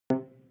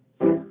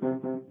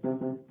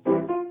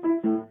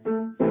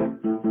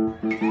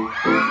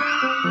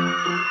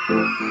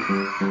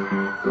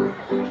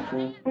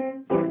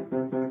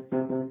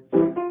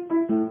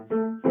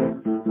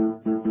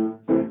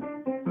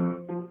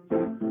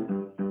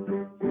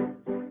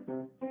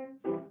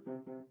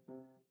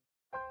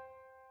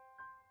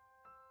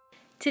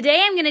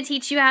Today I'm going to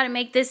teach you how to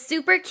make this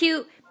super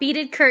cute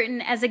beaded curtain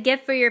as a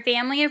gift for your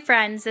family and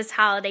friends this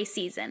holiday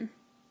season.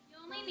 You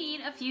only need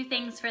a few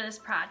things for this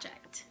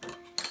project.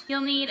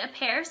 You'll need a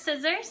pair of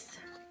scissors,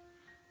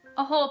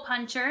 a hole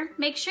puncher.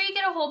 Make sure you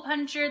get a hole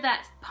puncher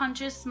that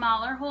punches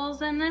smaller holes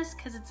than this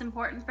because it's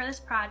important for this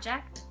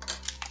project.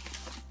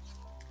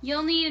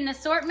 You'll need an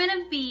assortment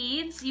of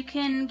beads. You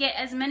can get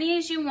as many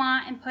as you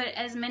want and put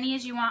as many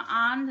as you want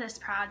on this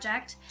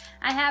project.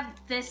 I have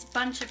this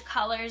bunch of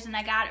colors and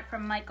I got it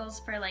from Michael's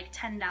for like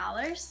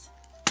 $10.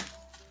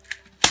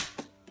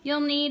 You'll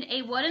need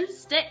a wooden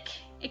stick.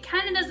 It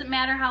kind of doesn't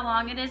matter how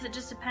long it is, it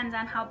just depends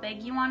on how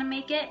big you want to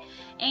make it.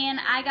 And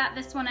I got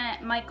this one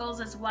at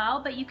Michael's as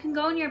well, but you can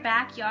go in your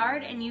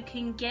backyard and you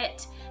can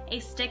get a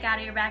stick out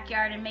of your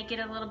backyard and make it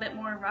a little bit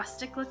more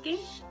rustic looking.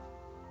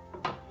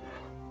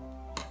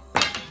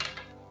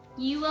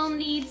 You will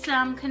need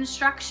some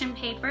construction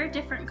paper,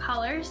 different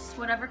colors,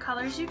 whatever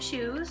colors you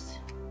choose.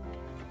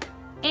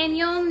 And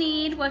you'll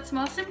need, what's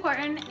most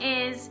important,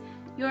 is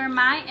your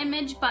My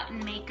Image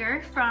button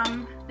maker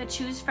from the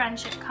Choose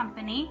Friendship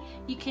Company.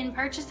 You can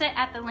purchase it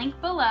at the link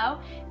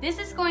below. This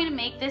is going to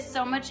make this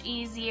so much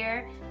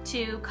easier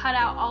to cut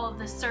out all of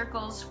the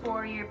circles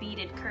for your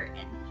beaded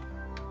curtain.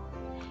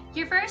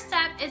 Your first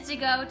step is to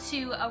go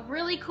to a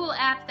really cool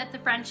app that the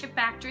Friendship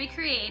Factory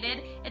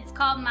created. It's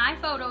called My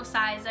Photo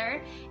Sizer,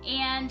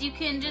 and you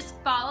can just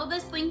follow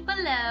this link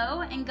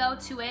below and go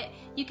to it.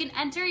 You can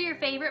enter your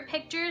favorite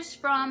pictures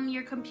from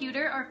your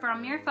computer or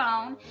from your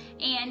phone,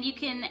 and you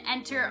can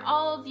enter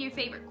all of your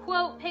favorite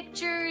quote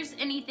pictures,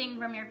 anything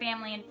from your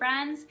family and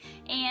friends,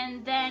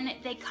 and then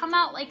they come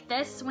out like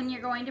this when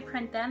you're going to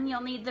print them.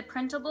 You'll need the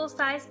printable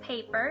size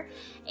paper,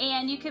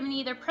 and you can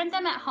either print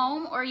them at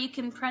home or you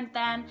can print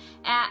them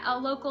at a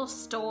local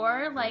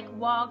store like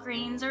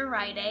Walgreens or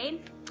Rite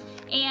Aid.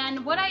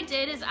 And what I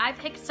did is I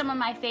picked some of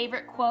my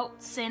favorite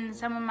quotes and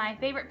some of my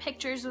favorite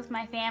pictures with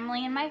my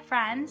family and my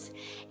friends,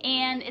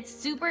 and it's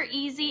super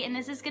easy, and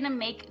this is going to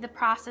make the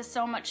process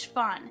so much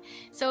fun.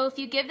 So if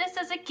you give this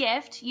as a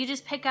gift, you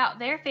just pick out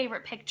their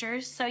favorite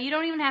pictures, so you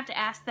don't even have to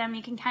ask them.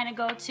 You can kind of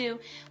go to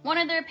one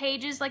of their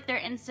pages like their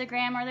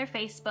Instagram or their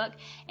Facebook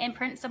and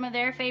print some of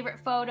their favorite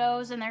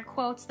photos and their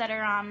quotes that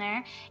are on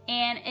there,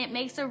 and it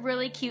makes a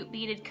really cute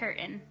beaded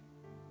curtain.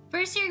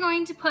 First, you're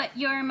going to put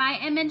your My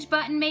Image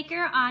button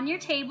maker on your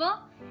table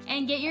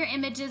and get your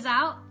images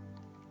out.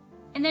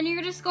 And then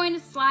you're just going to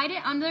slide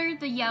it under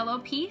the yellow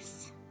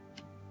piece.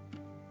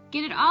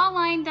 Get it all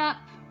lined up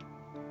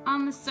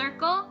on the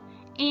circle,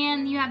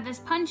 and you have this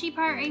punchy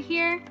part right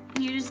here.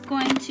 You're just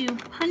going to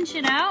punch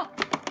it out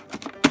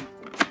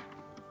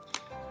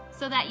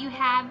so that you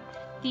have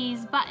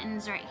these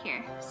buttons right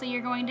here. So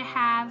you're going to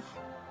have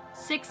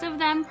 6 of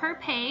them per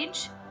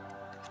page,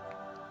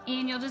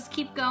 and you'll just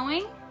keep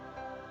going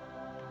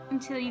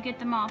until you get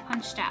them all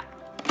punched out.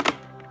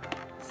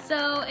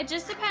 So it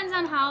just depends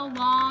on how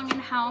long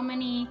and how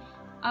many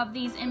of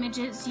these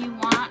images you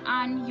want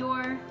on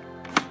your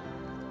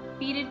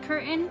beaded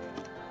curtain.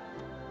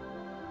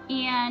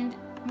 And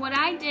what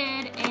I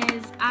did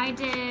is I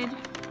did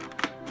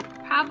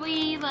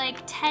probably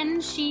like 10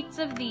 sheets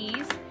of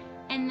these,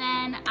 and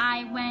then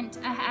I went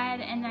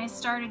ahead and I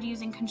started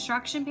using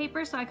construction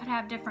paper so I could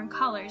have different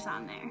colors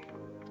on there.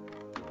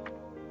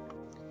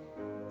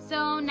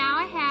 So now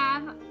I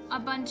have a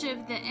bunch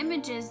of the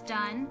images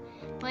done.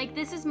 Like,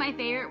 this is my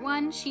favorite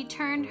one. She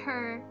turned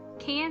her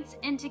can'ts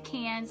into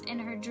cans and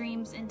her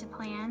dreams into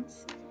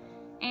plans.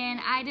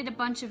 And I did a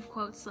bunch of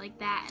quotes like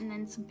that, and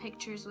then some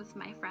pictures with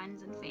my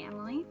friends and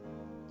family.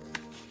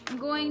 I'm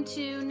going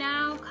to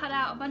now cut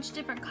out a bunch of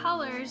different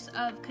colors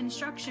of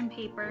construction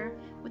paper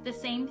with the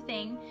same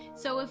thing.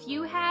 So if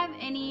you have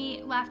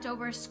any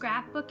leftover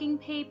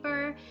scrapbooking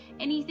paper,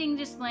 anything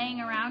just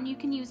laying around, you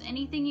can use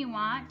anything you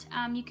want.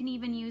 You can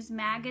even use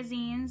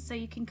magazines, so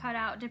you can cut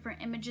out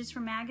different images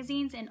from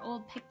magazines and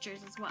old pictures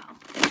as well.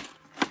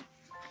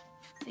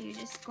 So you're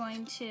just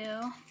going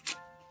to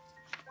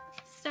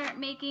start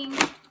making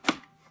a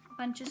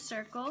bunch of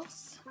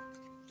circles.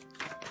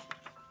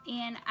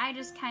 And I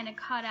just kind of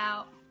cut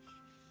out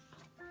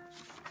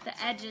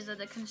the edges of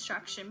the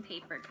construction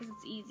paper because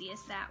it's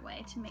easiest that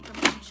way to make a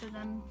bunch of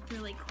them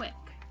really quick.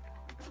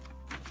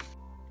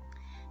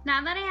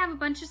 Now that I have a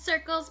bunch of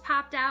circles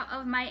popped out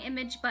of my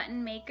image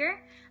button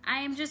maker, I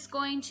am just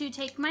going to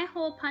take my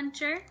hole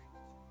puncher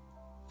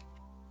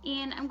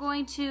and I'm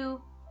going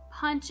to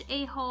punch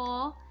a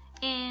hole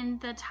in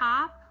the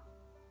top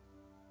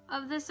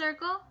of the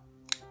circle,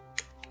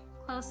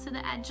 close to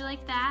the edge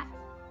like that,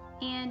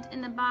 and in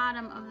the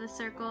bottom of the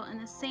circle in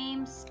the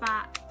same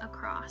spot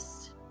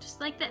across, just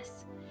like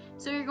this.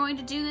 So you're going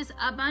to do this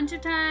a bunch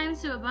of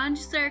times to a bunch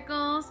of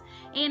circles,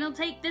 and it'll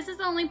take, this is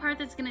the only part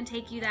that's going to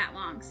take you that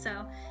long,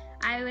 so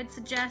I would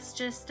suggest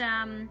just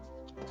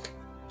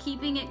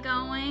keeping it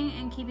going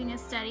and keeping a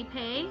steady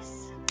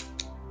pace.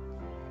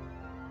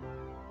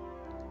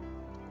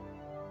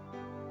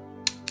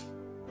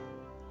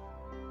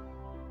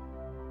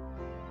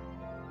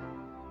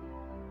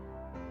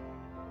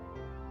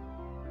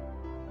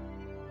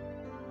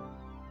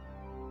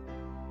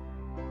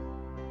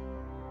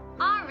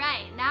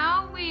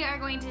 are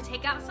going to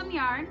take out some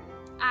yarn.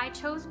 I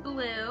chose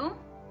blue,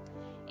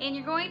 and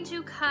you're going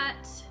to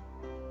cut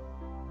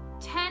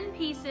 10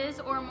 pieces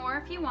or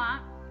more if you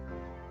want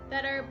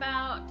that are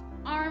about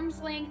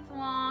arm's length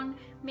long,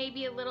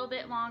 maybe a little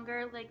bit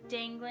longer, like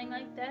dangling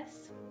like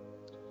this.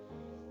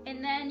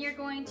 And then you're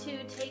going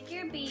to take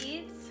your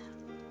beads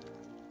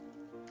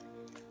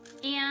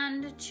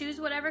and choose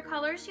whatever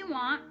colors you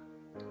want.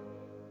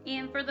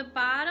 And for the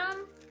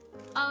bottom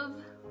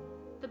of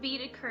the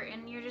beaded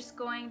curtain, you're just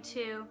going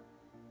to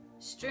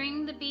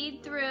string the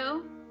bead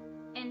through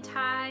and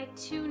tie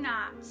 2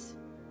 knots.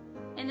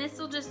 And this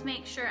will just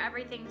make sure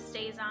everything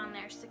stays on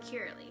there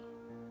securely.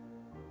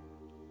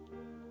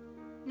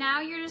 Now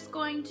you're just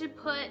going to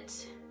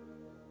put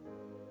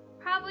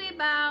probably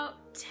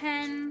about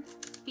 10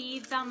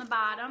 beads on the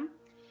bottom,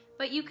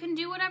 but you can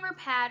do whatever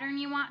pattern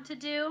you want to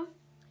do,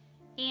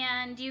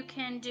 and you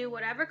can do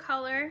whatever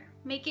color,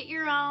 make it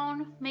your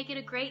own, make it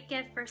a great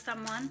gift for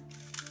someone,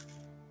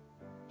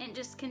 and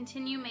just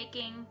continue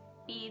making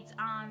beads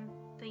on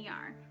the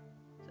yarn.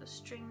 So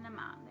string them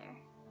on there.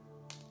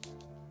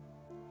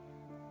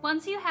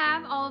 Once you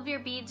have all of your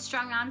beads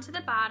strung onto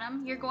the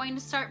bottom, you're going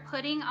to start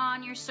putting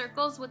on your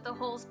circles with the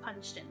holes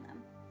punched in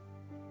them.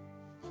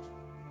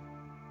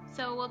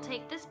 So we'll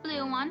take this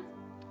blue one.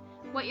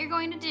 What you're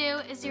going to do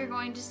is you're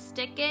going to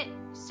stick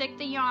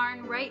the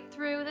yarn right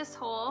through this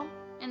hole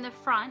in the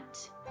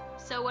front,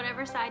 so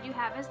whatever side you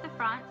have is the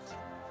front,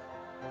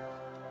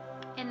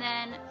 and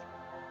then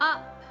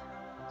up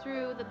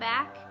through the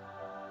back,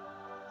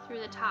 through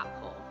the top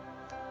hole.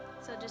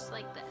 So just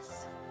like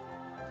this.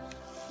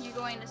 You're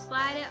going to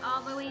slide it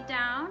all the way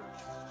down,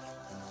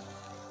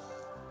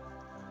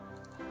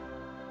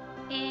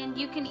 and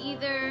you can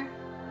either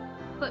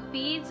put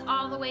beads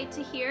all the way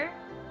to here,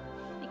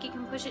 like you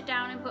can push it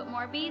down and put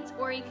more beads,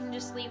 or you can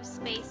just leave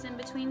space in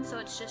between so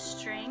it's just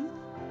string.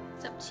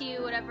 It's up to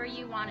you, whatever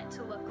you want it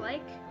to look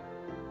like.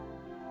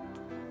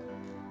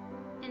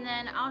 And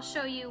then I'll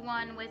show you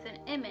one with an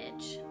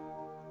image.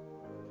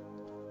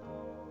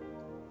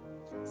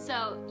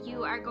 So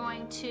you are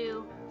going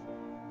to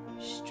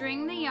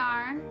string the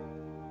yarn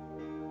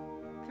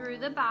through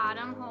the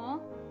bottom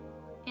hole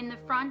in the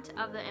front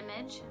of the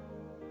image,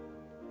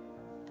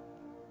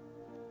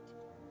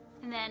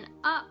 and then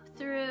up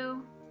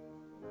through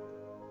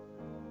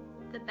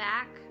the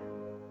back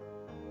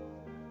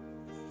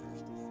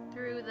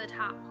through the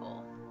top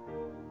hole,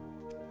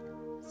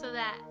 so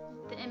that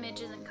the image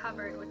isn't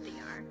covered with the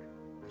yarn.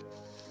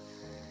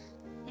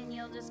 And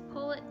you'll just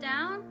pull it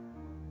down,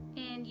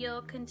 and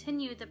you'll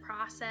continue the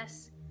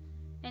process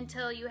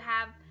until you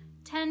have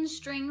 10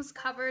 strings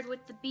covered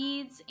with the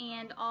beads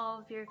and all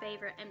of your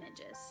favorite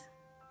images.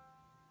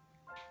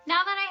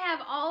 Now that I have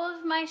all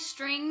of my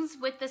strings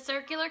with the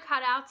circular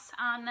cutouts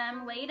on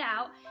them laid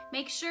out,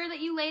 make sure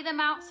that you lay them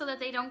out so that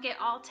they don't get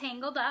all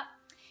tangled up.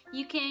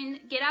 You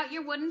can get out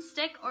your wooden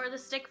stick or the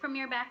stick from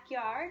your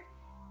backyard,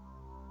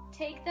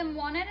 take them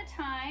one at a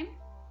time,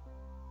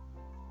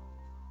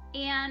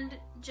 and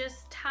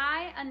just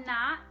tie a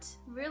knot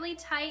really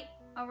tight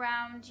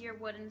around your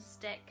wooden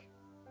stick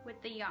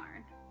with the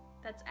yarn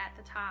that's at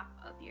the top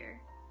of your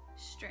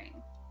string.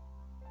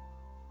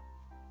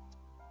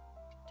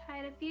 Tie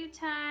it a few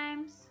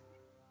times,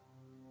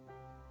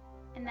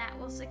 and that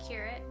will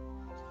secure it.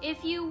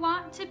 If you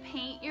want to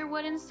paint your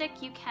wooden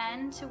stick, you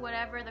can, to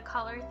whatever the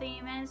color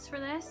theme is for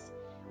this,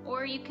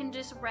 or you can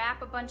just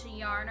wrap a bunch of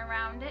yarn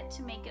around it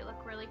to make it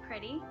look really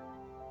pretty.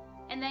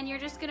 And then you're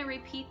just gonna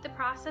repeat the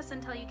process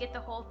until you get the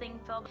whole thing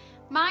filled.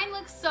 Mine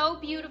looks so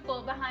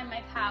beautiful behind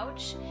my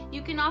couch.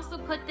 You can also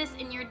put this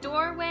in your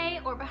doorway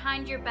or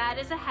behind your bed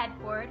as a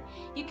headboard.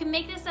 You can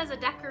make this as a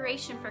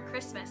decoration for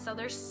Christmas, so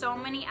there's so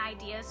many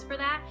ideas for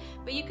that.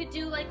 But you could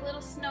do like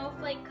little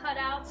snowflake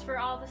cutouts for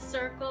all the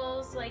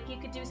circles. Like you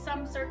could do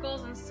some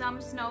circles and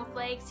some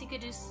snowflakes. You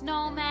could do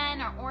snowmen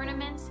or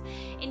ornaments,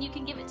 and you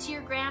can give it to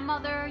your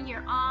grandmother,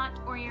 your aunt,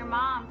 or your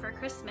mom for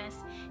Christmas.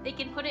 They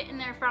can put it in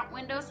their front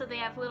window so they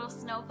have little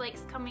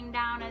snowflakes coming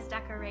down as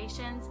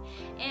decorations.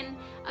 And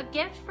a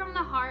gift from the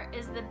heart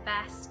is the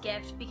best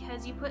gift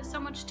because you put so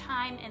much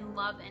time and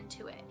love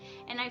into it,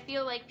 and I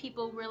feel like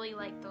people really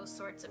like those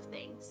sorts of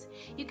things.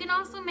 You can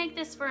also make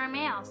this for a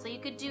male, so you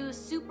could do a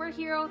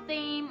superhero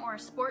theme or a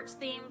sports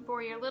theme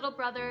for your little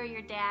brother or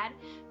your dad.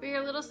 For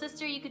your little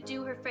sister, you could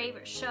do her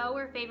favorite show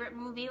or favorite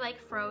movie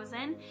like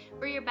Frozen.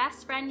 For your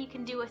best friend, you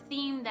can do a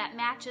theme that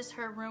matches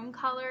her room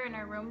color and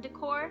her room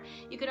decor.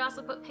 You could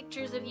also put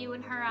pictures of you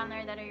and her on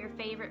there that are your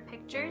favorite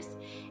pictures.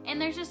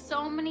 And there's just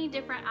so many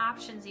different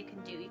options you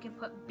can do. You can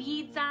put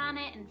beads on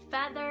it and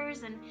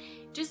feathers, and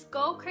just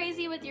go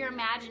crazy with your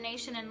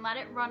imagination and let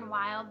it run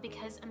wild,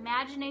 because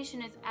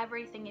imagination is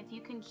everything. If you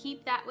can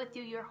keep that with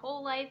you your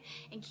whole life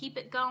and keep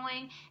it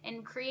going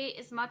and create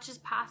as much as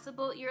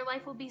possible, your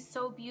life will be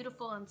so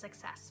beautiful and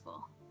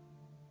successful.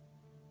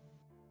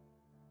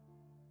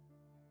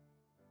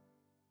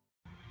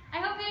 I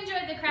hope you enjoyed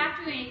enjoyed the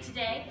craft we made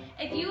today.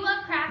 If you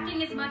love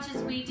crafting as much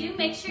as we do,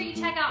 make sure you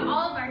check out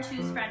all of our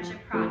Choose Friendship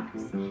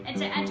products. And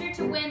to enter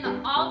to win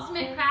the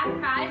ultimate craft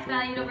prize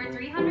valued over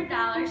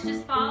 $300,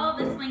 just follow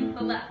this link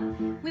below.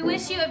 We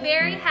wish you a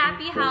very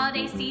happy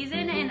holiday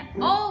season and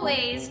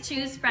always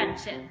choose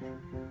friendship.